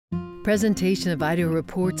Presentation of Idaho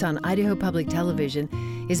Reports on Idaho Public Television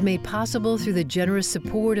is made possible through the generous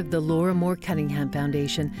support of the Laura Moore Cunningham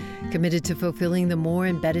Foundation, committed to fulfilling the Moore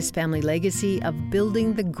and Bettis family legacy of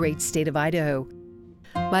building the great state of Idaho.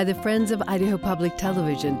 By the Friends of Idaho Public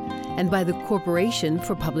Television and by the Corporation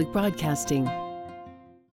for Public Broadcasting.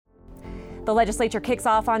 The legislature kicks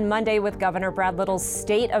off on Monday with Governor Brad Little's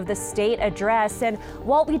State of the State address. And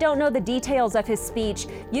while we don't know the details of his speech,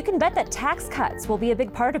 you can bet that tax cuts will be a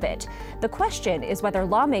big part of it. The question is whether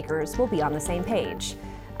lawmakers will be on the same page.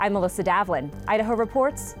 I'm Melissa Davlin. Idaho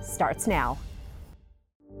Reports starts now.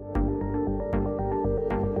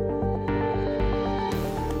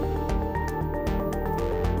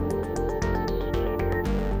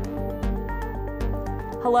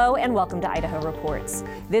 Hello and welcome to Idaho Reports.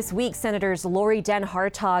 This week, Senators Lori Den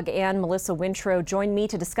Hartog and Melissa Wintrow join me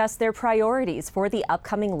to discuss their priorities for the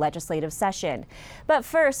upcoming legislative session. But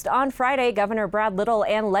first, on Friday, Governor Brad Little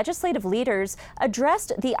and legislative leaders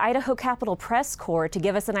addressed the Idaho Capitol Press Corps to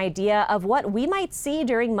give us an idea of what we might see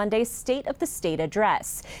during Monday's State of the State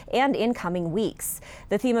address and in coming weeks.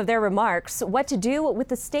 The theme of their remarks, what to do with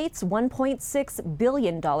the state's $1.6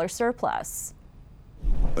 billion surplus.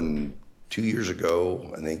 2 years ago,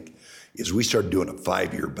 I think, is we started doing a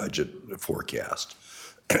 5-year budget forecast.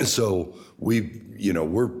 So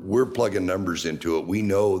we're plugging numbers into it. We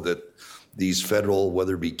know that these federal,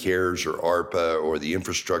 whether it be CARES or ARPA or the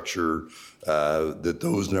infrastructure, that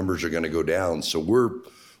those numbers are going to go down. So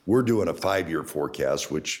we're doing a 5-year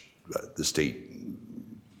forecast, which the state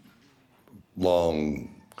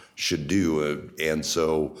long should do, and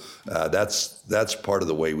so that's part of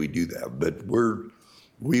the way we do that. But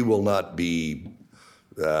we will not be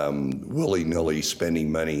willy-nilly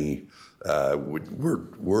spending money.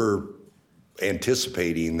 We're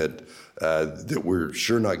anticipating that we're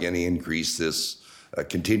sure not going to increase this,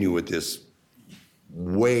 continue with this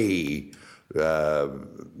way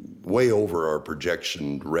over our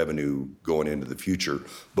projection revenue going into the future.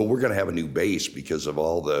 But we're going to have a new base because of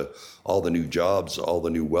all the new jobs, all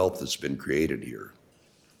the new wealth that's been created here.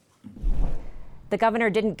 The governor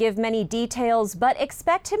didn't give many details, but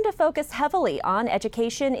expect him to focus heavily on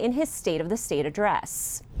education in his State of the State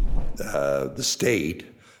address. The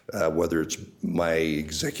state, whether it's my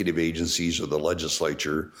executive agencies or the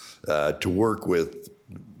legislature, to work with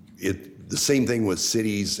it. The same thing with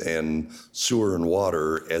cities and sewer and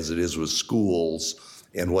water as it is with schools,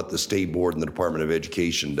 and what the State Board and the Department of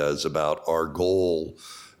Education does about our goal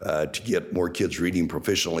to get more kids reading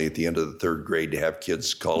proficiently at the end of the 3rd grade, to have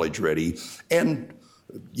kids college ready. And,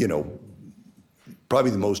 probably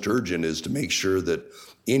the most urgent is to make sure that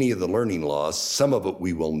any of the learning loss, some of it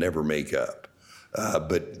we will never make up,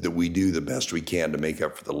 but that we do the best we can to make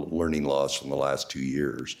up for the learning loss from the last 2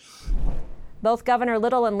 years. Both Governor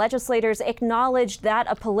Little and legislators acknowledged that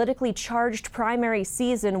a politically charged primary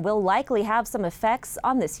season will likely have some effects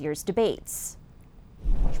on this year's debates.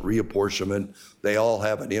 Reapportionment, they all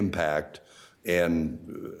have an impact, and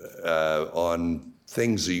on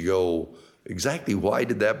things that you go, exactly why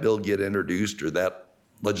did that bill get introduced or that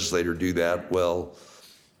legislator do that? Well,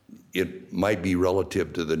 it might be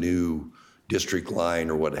relative to the new district line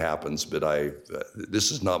or what happens, but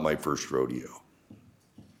this is not my first rodeo.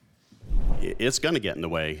 It's going to get in the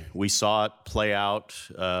way. We saw it play out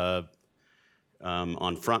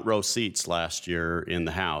on front row seats last year in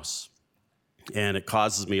the House. And it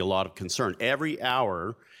causes me a lot of concern. Every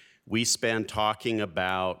hour we spend talking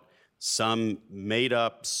about some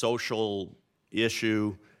made-up social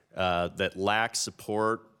issue that lacks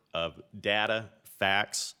support of data,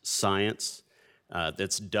 facts, science,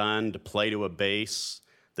 that's done to play to a base,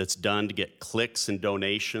 that's done to get clicks and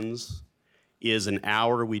donations, is an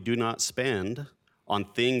hour we do not spend on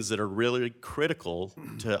things that are really critical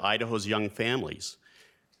to Idaho's young families.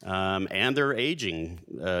 And their aging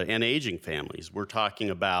families. We're talking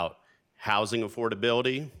about housing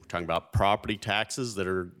affordability. We're talking about property taxes that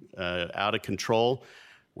are out of control.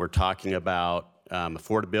 We're talking about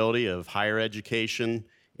affordability of higher education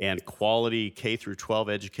and quality K through 12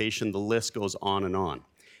 education. The list goes on and on.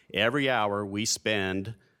 Every hour we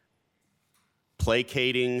spend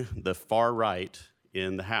placating the far right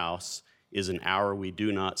in the House is an hour we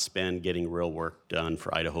do not spend getting real work done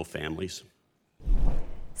for Idaho families.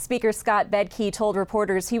 Speaker Scott Bedke told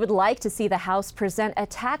reporters he would like to see the House present a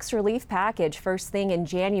tax relief package first thing in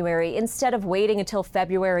January instead of waiting until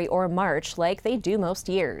February or March like they do most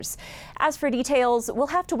years. As for details, we'll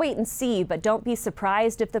have to wait and see, but don't be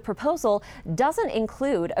surprised if the proposal doesn't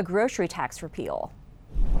include a grocery tax repeal.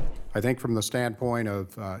 I think from the standpoint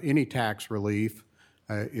of any tax relief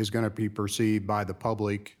is going to be perceived by the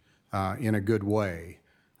public in a good way.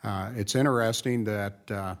 It's interesting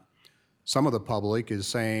that some of the public is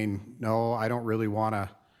saying, no, I don't really want a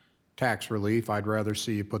tax relief. I'd rather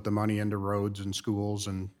see you put the money into roads and schools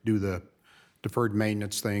and do the deferred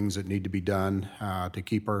maintenance things that need to be done to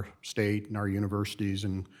keep our state and our universities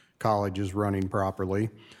and colleges running properly.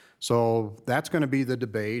 So that's going to be the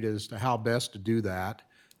debate as to how best to do that.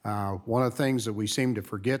 One of the things that we seem to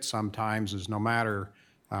forget sometimes is no matter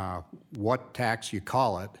what tax you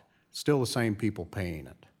call it, it's still the same people paying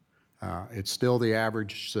it. It's still the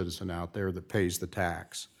average citizen out there that pays the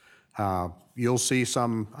tax. You'll see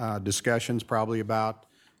some discussions probably about,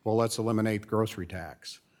 well, let's eliminate the grocery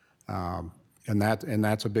tax. And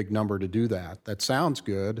that's a big number to do that. That sounds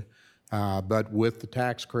good, but with the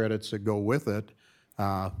tax credits that go with it,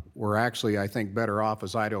 we're actually, I think, better off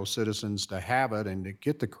as Idaho citizens to have it and to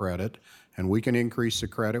get the credit, and we can increase the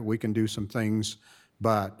credit, we can do some things,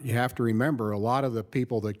 but you have to remember a lot of the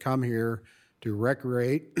people that come here to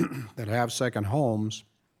recreate, that have second homes,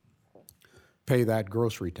 pay that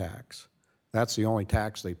grocery tax. That's the only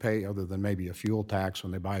tax they pay other than maybe a fuel tax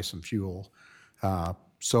when they buy some fuel.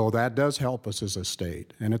 So that does help us as a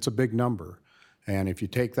state, and it's a big number. And if you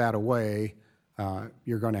take that away,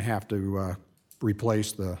 you're going to have to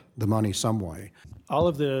replace the money some way. All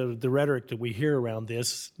of the rhetoric that we hear around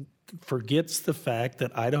this forgets the fact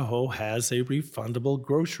that Idaho has a refundable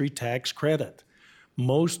grocery tax credit.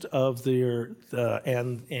 Most of that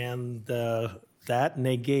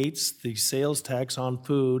negates the sales tax on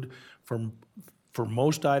food for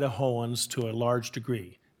most Idahoans to a large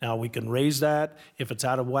degree. Now, we can raise that. If it's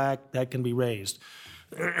out of whack, that can be raised.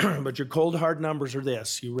 But your cold, hard numbers are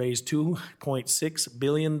this. You raise $2.6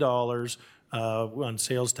 billion on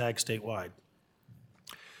sales tax statewide.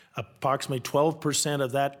 Approximately 12%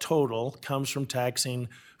 of that total comes from taxing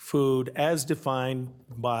food as defined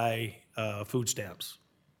by food stamps.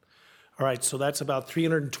 All right, so that's about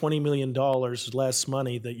 $320 million less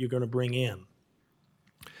money that you're going to bring in.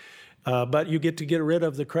 But you get to get rid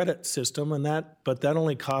of the credit system, but that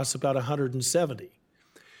only costs about $170.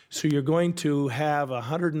 So you're going to have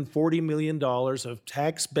 $140 million of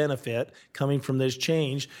tax benefit coming from this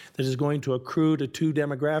change that is going to accrue to two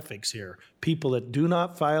demographics here: people that do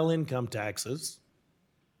not file income taxes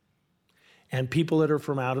and people that are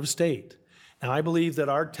from out of state. Now, I believe that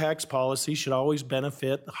our tax policy should always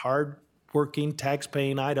benefit hard-working,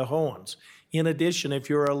 tax-paying Idahoans. In addition, if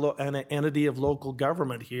you're an entity of local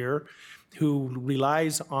government here who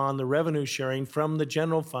relies on the revenue sharing from the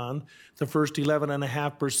general fund, the first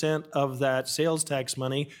 11.5% of that sales tax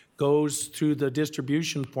money goes through the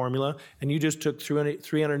distribution formula, and you just took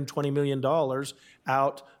 $320 million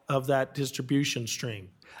out of that distribution stream.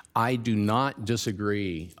 I do not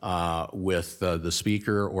disagree with the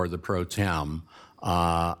Speaker or the Pro Tem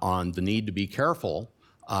on the need to be careful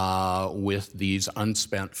with these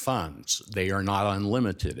unspent funds. They are not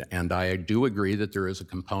unlimited, and I do agree that there is a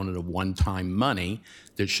component of one-time money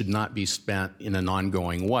that should not be spent in an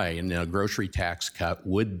ongoing way, and a grocery tax cut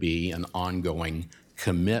would be an ongoing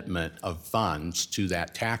commitment of funds to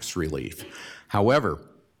that tax relief. However,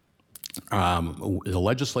 the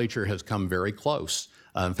legislature has come very close.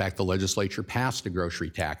 In fact, the legislature passed a grocery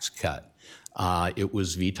tax cut. It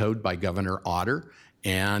was vetoed by Governor Otter,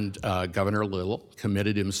 and Governor Little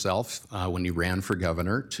committed himself when he ran for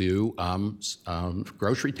governor to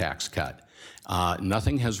grocery tax cut.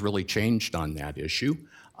 Nothing has really changed on that issue,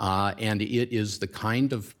 and it is the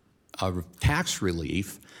kind of tax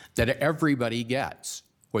relief that everybody gets,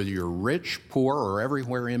 whether you're rich, poor, or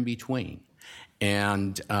everywhere in between.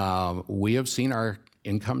 And we have seen our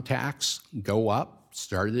income tax go up,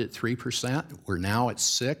 started at 3%, we're now at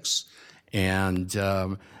 6%, and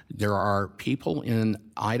there are people in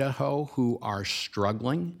Idaho who are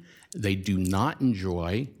struggling. They do not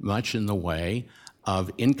enjoy much in the way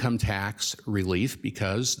of income tax relief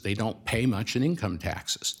because they don't pay much in income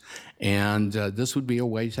taxes. And this would be a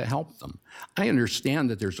way to help them. I understand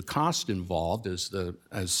that there's a cost involved,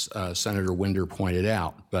 as Senator Winder pointed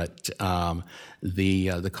out, but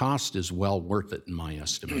the cost is well worth it in my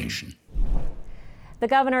estimation. The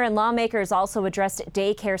governor and lawmakers also addressed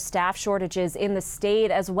daycare staff shortages in the state,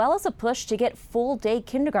 as well as a push to get full-day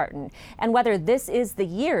kindergarten, and whether this is the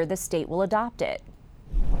year the state will adopt it.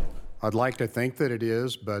 I'd like to think that it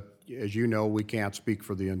is, but as you know, we can't speak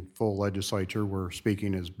for the full legislature. We're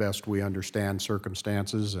speaking as best we understand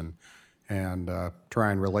circumstances and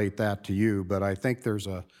try and relate that to you. But I think there's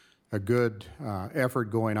a good effort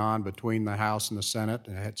going on between the House and the Senate.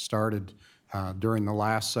 It had started during the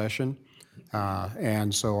last session.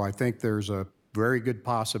 And so I think there's a very good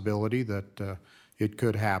possibility that it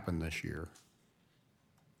could happen this year.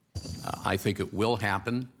 I think it will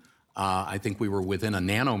happen. I think we were within a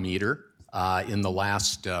nanometer in the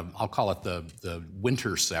last, I'll call it the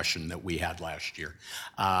winter session that we had last year.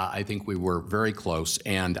 I think we were very close,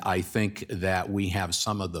 and I think that we have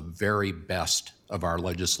some of the very best of our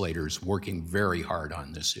legislators working very hard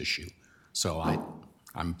on this issue. So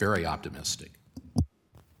I'm very optimistic.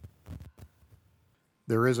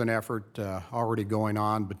 There is an effort already going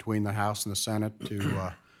on between the House and the Senate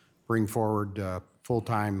to bring forward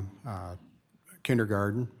full-time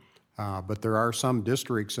kindergarten. But there are some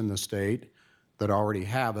districts in the state that already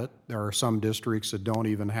have it. There are some districts that don't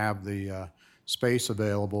even have the space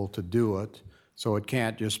available to do it. So it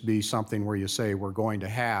can't just be something where you say we're going to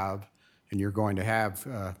have, and you're going to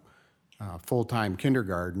have full-time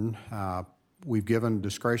kindergarten. We've given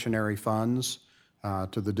discretionary funds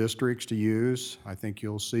to the districts to use. I think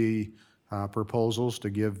you'll see proposals to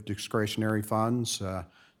give discretionary funds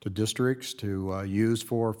to districts to use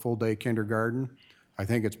for full-day kindergarten. I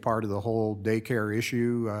think it's part of the whole daycare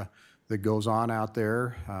issue that goes on out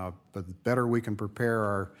there. But the better we can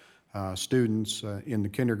prepare our students in the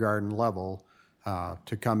kindergarten level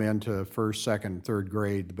to come into first, second, third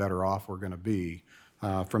grade, the better off we're going to be.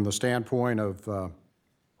 From the standpoint of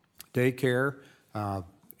daycare,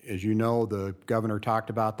 as you know, the governor talked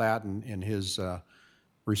about that in his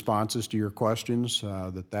responses to your questions,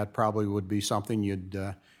 that probably would be something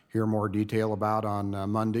you'd hear more detail about on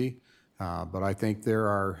Monday. But I think there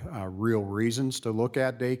are real reasons to look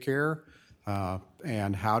at daycare,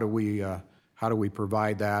 and how do we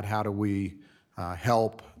provide that? How do we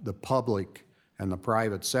help the public and the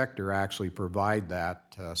private sector actually provide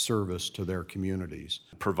that service to their communities?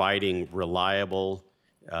 Providing reliable,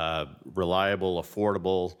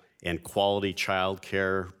 affordable, and quality child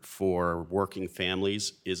care for working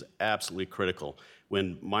families is absolutely critical.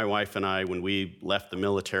 When my wife and I, when we left the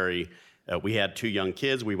military, we had 2 young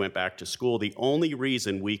kids. We went back to school. The only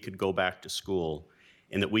reason we could go back to school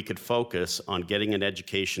and that we could focus on getting an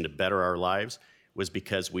education to better our lives was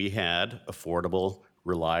because we had affordable,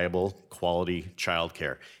 reliable, quality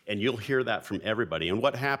childcare. And you'll hear that from everybody. And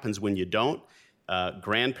what happens when you don't?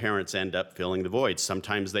 Grandparents end up filling the void.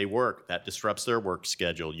 Sometimes they work. That disrupts their work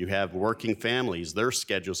schedule. You have working families. Their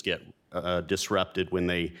schedules get disrupted when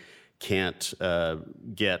they can't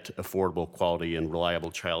get affordable, quality, and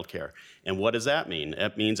reliable childcare. And what does that mean?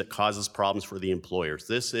 That means it causes problems for the employers.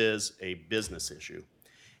 This is a business issue.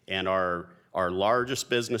 And our largest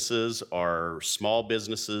businesses, our small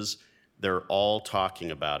businesses, they're all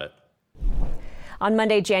talking about it. On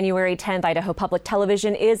Monday, January 10th, Idaho Public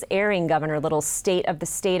Television is airing Governor Little's State of the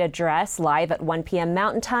State address live at 1 p.m.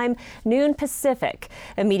 Mountain Time, noon Pacific.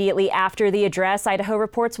 Immediately after the address, Idaho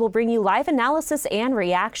Reports will bring you live analysis and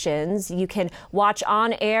reactions. You can watch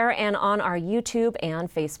on air and on our YouTube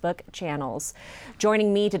and Facebook channels.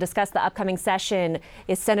 Joining me to discuss the upcoming session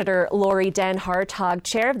is Senator Lori Den Hartog,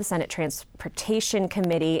 Chair of the Senate Transportation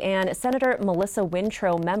Committee, and Senator Melissa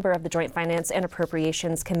Wintrow, member of the Joint Finance and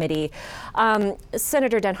Appropriations Committee.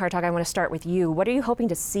 Senator Den Hartog, I want to start with you. What are you hoping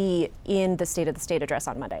to see in the State of the State address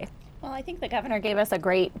on Monday? Well, I think the governor gave us a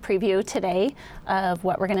great preview today of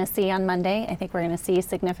what we're going to see on Monday. I think we're going to see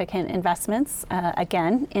significant investments,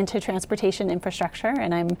 again, into transportation infrastructure,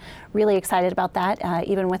 and I'm really excited about that,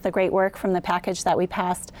 even with the great work from the package that we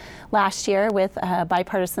passed last year with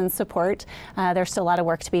bipartisan support. There's still a lot of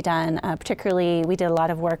work to be done. Particularly, we did a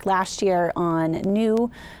lot of work last year on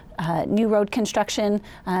new road construction.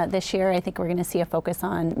 This year, I think we're going to see a focus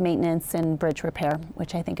on maintenance and bridge repair,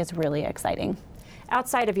 which I think is really exciting.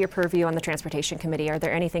 Outside of your purview on the Transportation Committee, are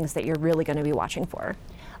there any things that you're really going to be watching for?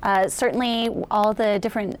 Certainly all the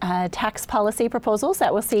different tax policy proposals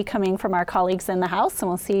that we'll see coming from our colleagues in the House, and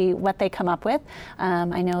we'll see what they come up with.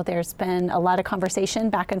 I know there's been a lot of conversation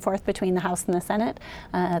back and forth between the House and the Senate.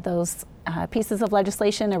 Those pieces of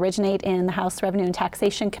legislation originate in the House Revenue and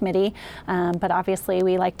Taxation Committee, but obviously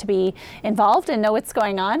we like to be involved and know what's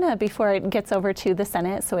going on before it gets over to the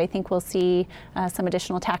Senate. So I think we'll see some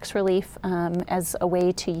additional tax relief as a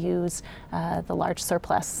way to use the large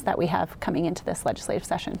surplus that we have coming into this legislative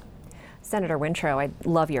session. Senator Wintrow, I'd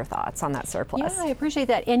love your thoughts on that surplus. Yeah, I appreciate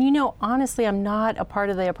that. And you know, honestly, I'm not a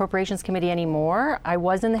part of the Appropriations Committee anymore. I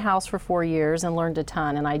was in the House for 4 years and learned a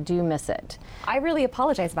ton, and I do miss it. I really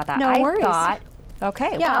apologize about that. No worries.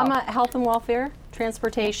 Okay. Yeah, wow. I'm a health and welfare,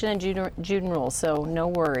 transportation, and Juden rules, so no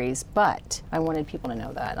worries. But I wanted people to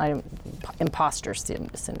know that. imposter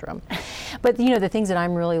syndrome. But the things that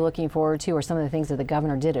I'm really looking forward to are some of the things that the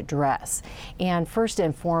governor did address. And first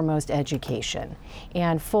and foremost, education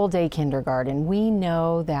and full day kindergarten. We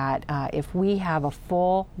know that if we have a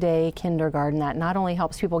full day kindergarten, that not only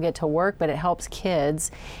helps people get to work, but it helps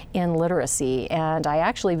kids in literacy. And I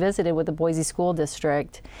actually visited with the Boise School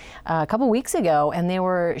District a couple weeks ago, and they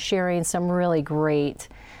were sharing some really great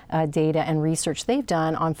data and research they've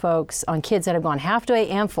done on kids that have gone half day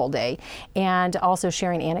and full day, and also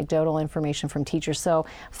sharing anecdotal information from teachers. So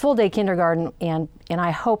full day kindergarten and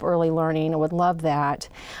I hope early learning. I would love that.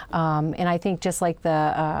 And I think just like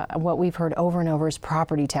what we've heard over and over is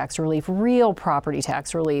property tax relief, real property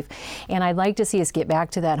tax relief. And I'd like to see us get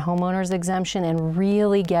back to that homeowners exemption and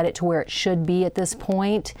really get it to where it should be at this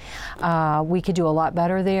point. We could do a lot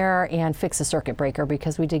better there and fix a circuit breaker,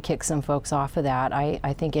 because we did kick some folks off of that,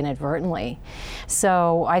 I think, inadvertently.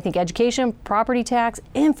 So I think education, property tax,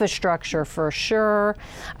 infrastructure for sure.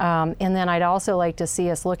 And then I'd also like to see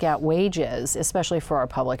us look at wages, especially for our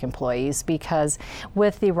public employees, because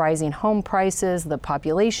with the rising home prices, the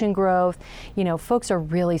population growth, folks are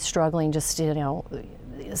really struggling just to,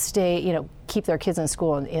 keep their kids in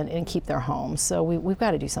school and keep their homes. So we've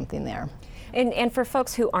got to do something there. And for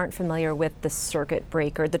folks who aren't familiar with the circuit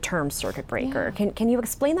breaker, the term circuit breaker, can you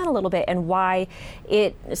explain that a little bit and why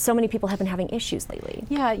so many people have been having issues lately?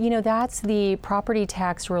 Yeah, that's the property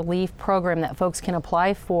tax relief program that folks can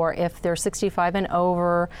apply for if they're 65 and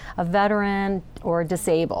over, a veteran, or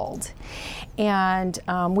disabled. And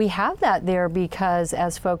we have that there because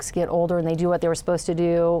as folks get older and they do what they were supposed to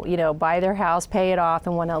do, buy their house, pay it off,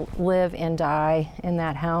 and want to live and die in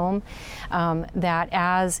that home, that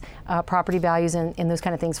as property values and those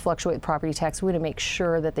kind of things fluctuate with property tax, we want to make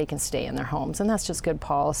sure that they can stay in their homes. And that's just good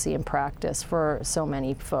policy and practice for so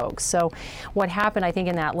many folks. So what happened, I think,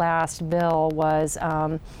 in that last bill was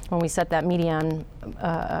when we set that median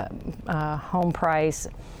home price,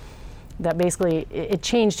 that basically it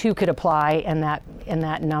changed who could apply in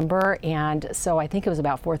that number. And so I think it was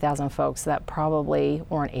about 4,000 folks that probably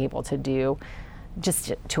weren't able to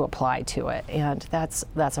to apply to it, and that's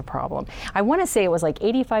a problem. I want to say it was like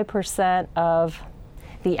 85% of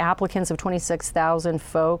the applicants of 26,000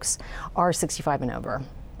 folks are 65 and over.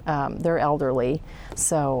 They're elderly,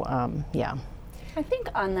 so yeah. I think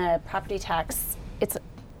on the property tax,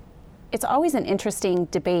 it's always an interesting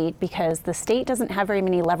debate because the state doesn't have very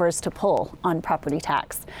many levers to pull on property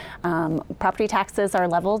tax. Property taxes are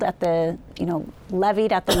levied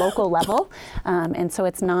at the local level, and so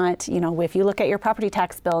it's not, if you look at your property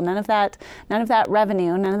tax bill, none of that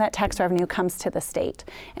tax revenue comes to the state.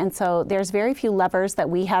 And so there's very few levers that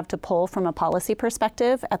we have to pull from a policy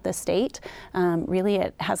perspective at the state. Really,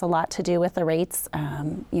 it has a lot to do with the rates,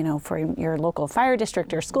 for your local fire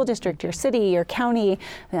district, your school district, your city, your county,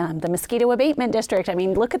 the mosquito abatement district. I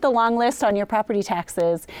mean, look at the long list on your property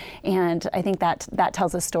taxes, and I think that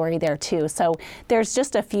tells a story there too. So there's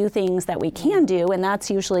just a few things that we can do, and that's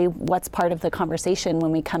usually what's part of the conversation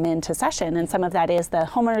when we come into session, and some of that is the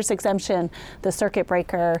homeowners exemption, the circuit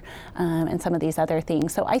breaker, and some of these other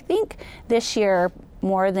things. So I think this year,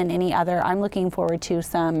 more than any other, I'm looking forward to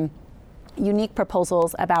some unique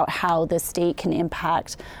proposals about how the state can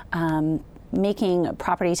impact making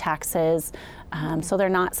property taxes so they're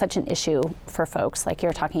not such an issue for folks like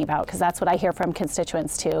you're talking about, because that's what I hear from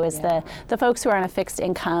constituents too, is the folks who are on a fixed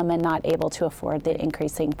income and not able to afford the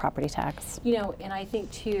increasing property tax. And I think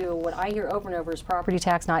too, what I hear over and over is property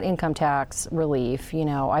tax, not income tax relief.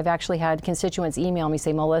 I've actually had constituents email me,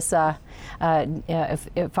 say, Melissa,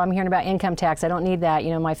 if I'm hearing about income tax, I don't need that.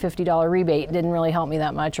 My $50 rebate didn't really help me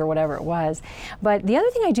that much, or whatever it was. But the other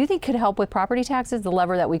thing I do think could help with property taxes, the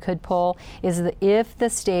lever that we could pull, is that if the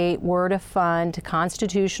state were to fund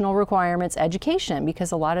constitutional requirements education,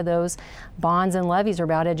 because a lot of those bonds and levies are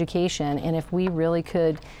about education, and if we really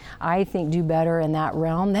could, I think, do better in that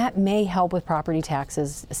realm, that may help with property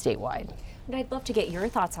taxes statewide. And I'd love to get your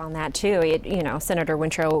thoughts on that too. Senator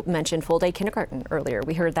Wintrow mentioned full day kindergarten earlier.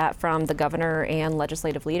 We heard that from the governor and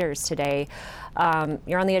legislative leaders today.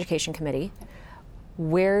 You're on the education committee.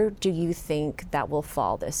 Where do you think that will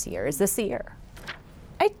fall this year? Is this the year?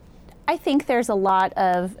 I think there's a lot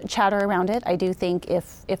of chatter around it. I do think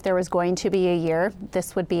if there was going to be a year,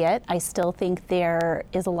 this would be it. I still think there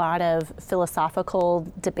is a lot of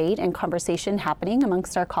philosophical debate and conversation happening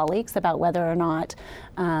amongst our colleagues about whether or not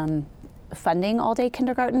funding all-day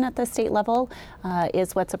kindergarten at the state level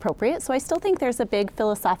is what's appropriate. So I still think there's a big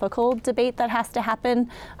philosophical debate that has to happen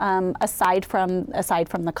aside from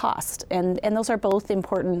the cost, and those are both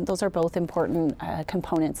important. Those are both important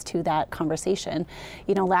components to that conversation.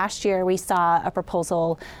 Last year we saw a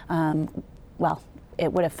proposal.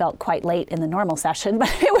 it would have felt quite late in the normal session, but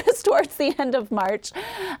it was towards the end of March.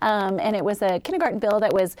 And it was a kindergarten bill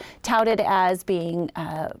that was touted as being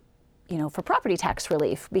for property tax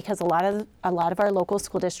relief, because a lot of our local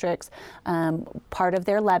school districts, part of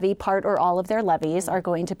their levy, part or all of their levies are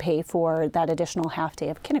going to pay for that additional half day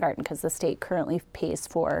of kindergarten, because the state currently pays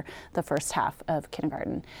for the first half of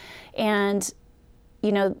kindergarten. And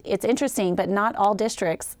it's interesting, but not all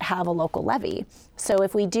districts have a local levy. So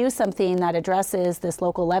if we do something that addresses this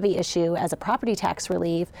local levy issue as a property tax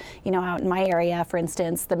relief, out in my area, for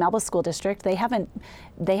instance, the Melba School District, they haven't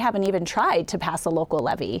even tried to pass a local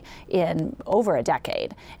levy in over a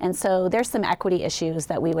decade. And so there's some equity issues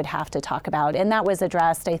that we would have to talk about. And that was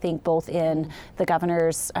addressed, I think, both in the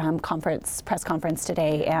governor's press conference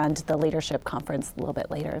today and the leadership conference a little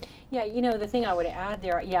bit later. Yeah, the thing I would add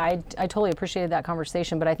there, I totally appreciated that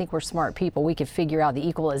conversation, but I think we're smart people. We could figure out the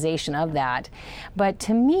equalization of that. But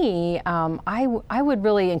to me, I would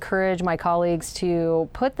really encourage my colleagues to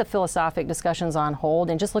put the philosophic discussions on hold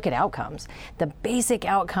and just look at outcomes. The basic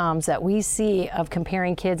outcomes that we see of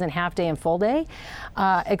comparing kids in half day and full day,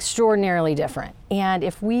 extraordinarily different. And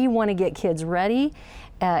if we want to get kids ready,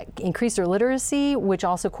 increase their literacy, which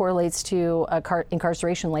also correlates to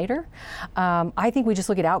incarceration later. I think we just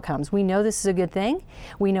look at outcomes. We know this is a good thing.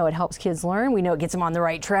 We know it helps kids learn. We know it gets them on the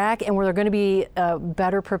right track, and we're going to be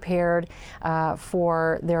better prepared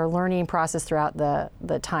for their learning process throughout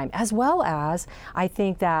the time. As well as, I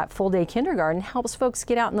think that full day kindergarten helps folks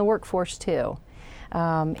get out in the workforce too.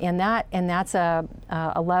 And that's a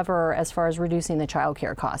lever as far as reducing the child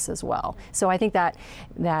care costs as well. So I think that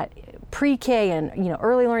pre-K and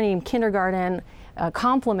early learning, kindergarten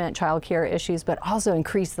complement child care issues, but also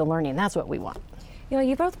increase the learning. That's what we want.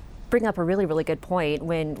 You both bring up a really, really good point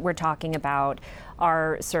when we're talking about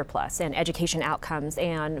our surplus and education outcomes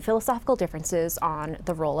and philosophical differences on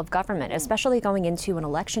the role of government, especially going into an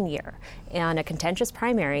election year and a contentious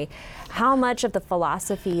primary. How much of the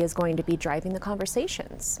philosophy is going to be driving the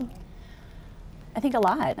conversations? I think a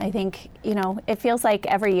lot. I think, it feels like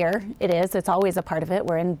every year it's always a part of it.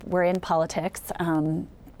 We're in politics.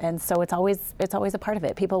 And so it's always a part of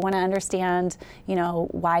it. People want to understand,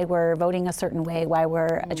 why we're voting a certain way, why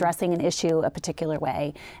we're addressing an issue a particular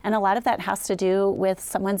way. And a lot of that has to do with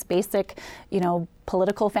someone's basic,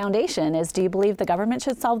 political foundation is, do you believe the government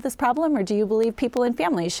should solve this problem, or do you believe people and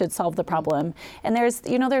families should solve the problem? And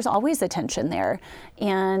there's always a tension there.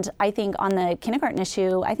 And I think on the kindergarten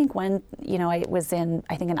issue, I think I was in,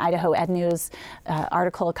 an Idaho Ed News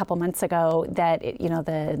article a couple months ago that,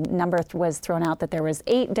 the number was thrown out that there was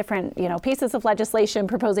 8 different, pieces of legislation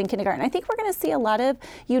proposing kindergarten. I think we're going to see a lot of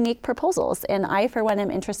unique proposals. And I, for one,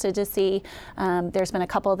 am interested to see, there's been a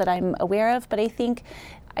couple that I'm aware of, but I think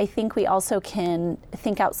we also can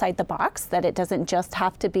think outside the box, that it doesn't just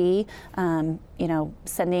have to be,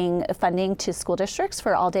 sending funding to school districts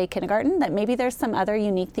for all-day kindergarten, that maybe there's some other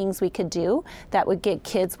unique things we could do that would get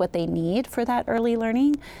kids what they need for that early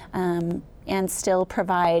learning, and still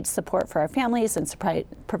provide support for our families and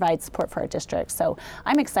provide support for our districts. So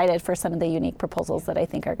I'm excited for some of the unique proposals that I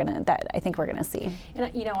think we're gonna see.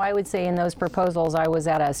 And I would say in those proposals, I was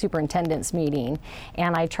at a superintendent's meeting,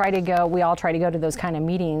 and we all try to go to those kind of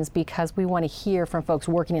meetings because we want to hear from folks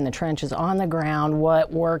working in the trenches on the ground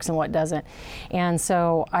what works and what doesn't. And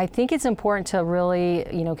so I think it's important to really,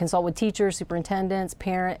 consult with teachers, superintendents,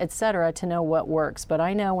 parents, et cetera, to know what works. But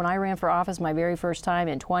I know when I ran for office my very first time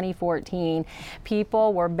in 2014,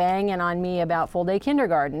 people were banging on me about full day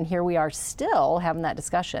kindergarten. Here we are still having that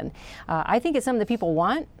discussion. I think it's something that people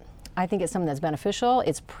want. I think it's something that's beneficial.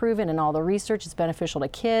 It's proven in all the research. It's beneficial to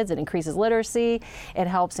kids. It increases literacy. It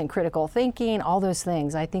helps in critical thinking, all those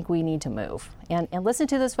things. I think we need to move and listen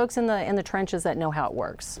to those folks in the trenches that know how it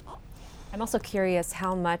works. I'm also curious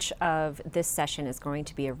how much of this session is going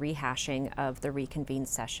to be a rehashing of the reconvened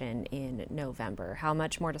session in November. How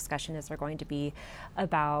much more discussion is there going to be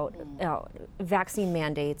about vaccine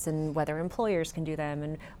mandates and whether employers can do them,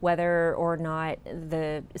 and whether or not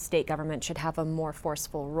the state government should have a more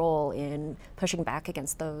forceful role in pushing back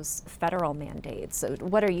against those federal mandates? So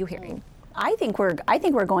what are you hearing? I think we're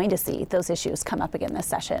going to see those issues come up again this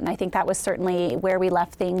session. I think that was certainly where we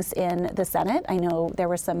left things in the Senate. I know there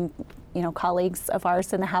were some, colleagues of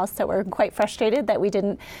ours in the House that were quite frustrated that we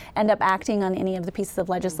didn't end up acting on any of the pieces of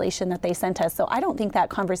legislation that they sent us. So I don't think that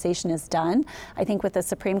conversation is done. I think with the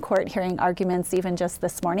Supreme Court hearing arguments even just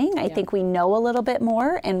this morning, I think we know a little bit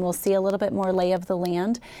more, and we'll see a little bit more lay of the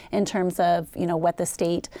land in terms of, what the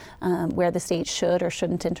state, where the state should or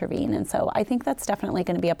shouldn't intervene. And so I think that's definitely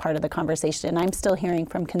going to be a part of the conversation. And I'm still hearing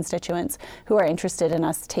from constituents who are interested in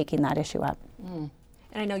us taking that issue up.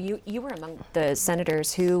 And I know you were among the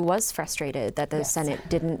senators who was frustrated that the Senate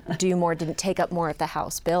didn't take up more of the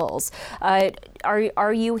House bills.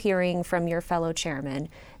 Are you hearing from your fellow chairmen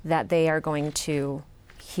that they are going to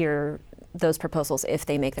hear those proposals if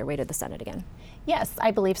they make their way to the Senate again? Yes,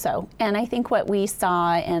 I believe so. And I think what we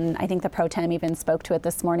saw, and I think the pro tem even spoke to it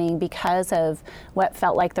this morning, because of what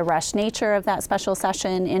felt like the rushed nature of that special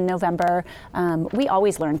session in November, we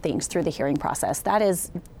always learn things through the hearing process. That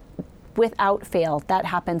is without fail. That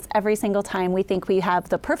happens every single time. We think we have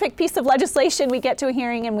the perfect piece of legislation. We get to a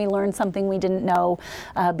hearing and we learn something we didn't know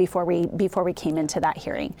before we came into that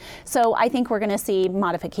hearing. So I think we're going to see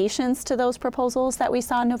modifications to those proposals that we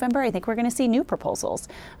saw in November. I think we're going to see new proposals.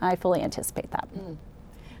 I fully anticipate that.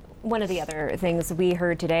 One of the other things we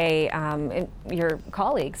heard today, your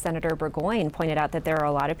colleague, Senator Burgoyne, pointed out that there are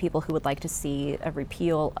a lot of people who would like to see a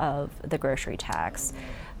repeal of the grocery tax.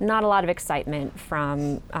 Not a lot of excitement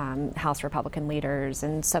from House Republican leaders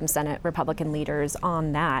and some Senate Republican leaders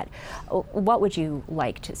on that. What would you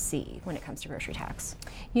like to see when it comes to grocery tax?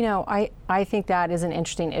 You know, I think that is an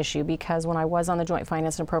interesting issue, because when I was on the Joint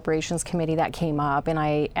Finance and Appropriations Committee, that came up, and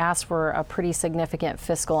I asked for a pretty significant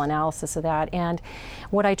fiscal analysis of that. And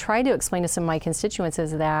what I tried to explain to some of my constituents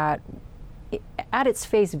is that at its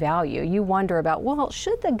face value, you wonder about, well,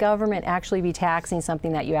 should the government actually be taxing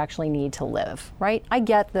something that you actually need to live, right? I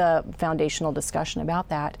get the foundational discussion about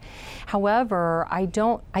that. However, I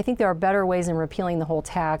think there are better ways in repealing the whole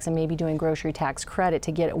tax and maybe doing grocery tax credit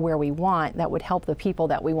to get it where we want that would help the people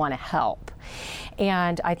that we want to help.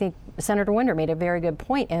 And I think Senator Winder made a very good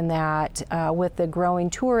point in that with the growing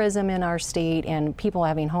tourism in our state and people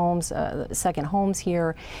having homes, second homes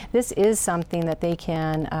here, this is something that they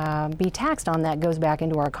can be taxed on that goes back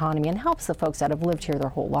into our economy and helps the folks that have lived here their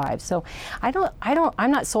whole lives. So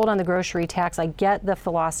I'm not sold on the grocery tax. I get the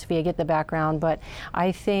philosophy, I get the background, but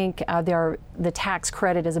I think the tax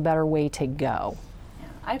credit is a better way to go.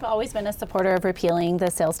 I've always been a supporter of repealing the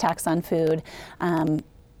sales tax on food.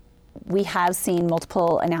 We have seen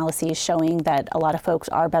multiple analyses showing that a lot of folks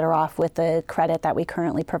are better off with the credit that we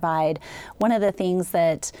currently provide. One of the things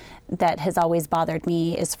that has always bothered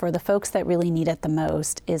me is for the folks that really need it the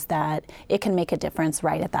most is that it can make a difference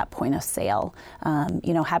right at that point of sale.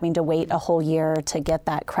 Having to wait a whole year to get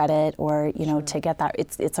that credit, or to get that,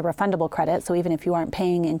 it's a refundable credit. So even if you aren't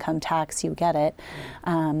paying income tax, you get it.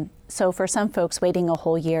 So for some folks, waiting a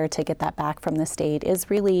whole year to get that back from the state is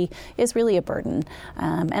really a burden.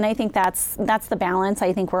 And I think that's the balance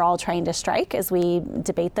I think we're all trying to strike as we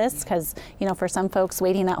debate this, because for some folks,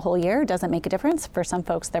 waiting that whole year doesn't make a difference. For some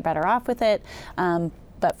folks, they're better off with it.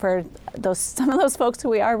 But for some of those folks who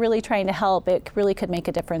we are really trying to help, it really could make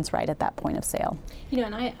a difference right at that point of sale.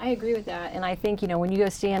 And I agree with that. And I think, when you go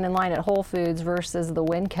stand in line at Whole Foods versus the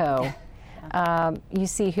Winco, you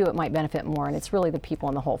see who it might benefit more, and it's really the people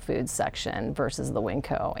in the Whole Foods section versus the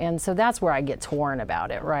Winco. And so that's where I get torn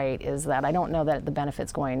about it, right, is that I don't know that the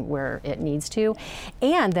benefit's going where it needs to.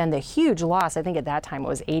 And then the huge loss, I think at that time it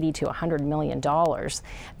was $80 to $100 million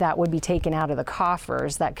that would be taken out of the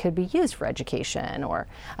coffers that could be used for education or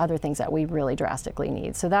other things that we really drastically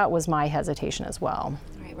need. So that was my hesitation as well.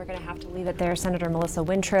 We're going to have to leave it there. Senator Melissa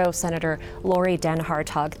Wintrow, Senator Lori Den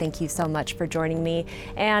Hartog, thank you so much for joining me.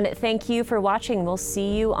 And thank you for watching. We'll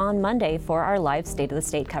see you on Monday for our live State of the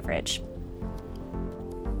State coverage.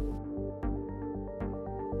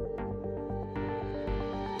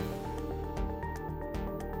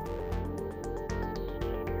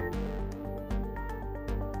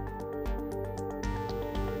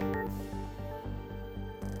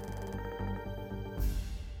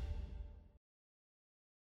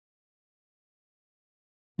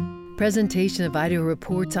 Presentation of Idaho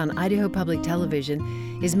Reports on Idaho Public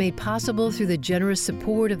Television is made possible through the generous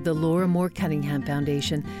support of the Laura Moore Cunningham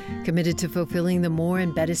Foundation, committed to fulfilling the Moore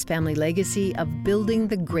and Bettis family legacy of building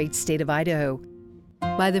the great state of Idaho,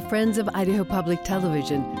 by the Friends of Idaho Public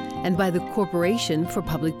Television, and by the Corporation for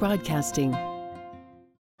Public Broadcasting.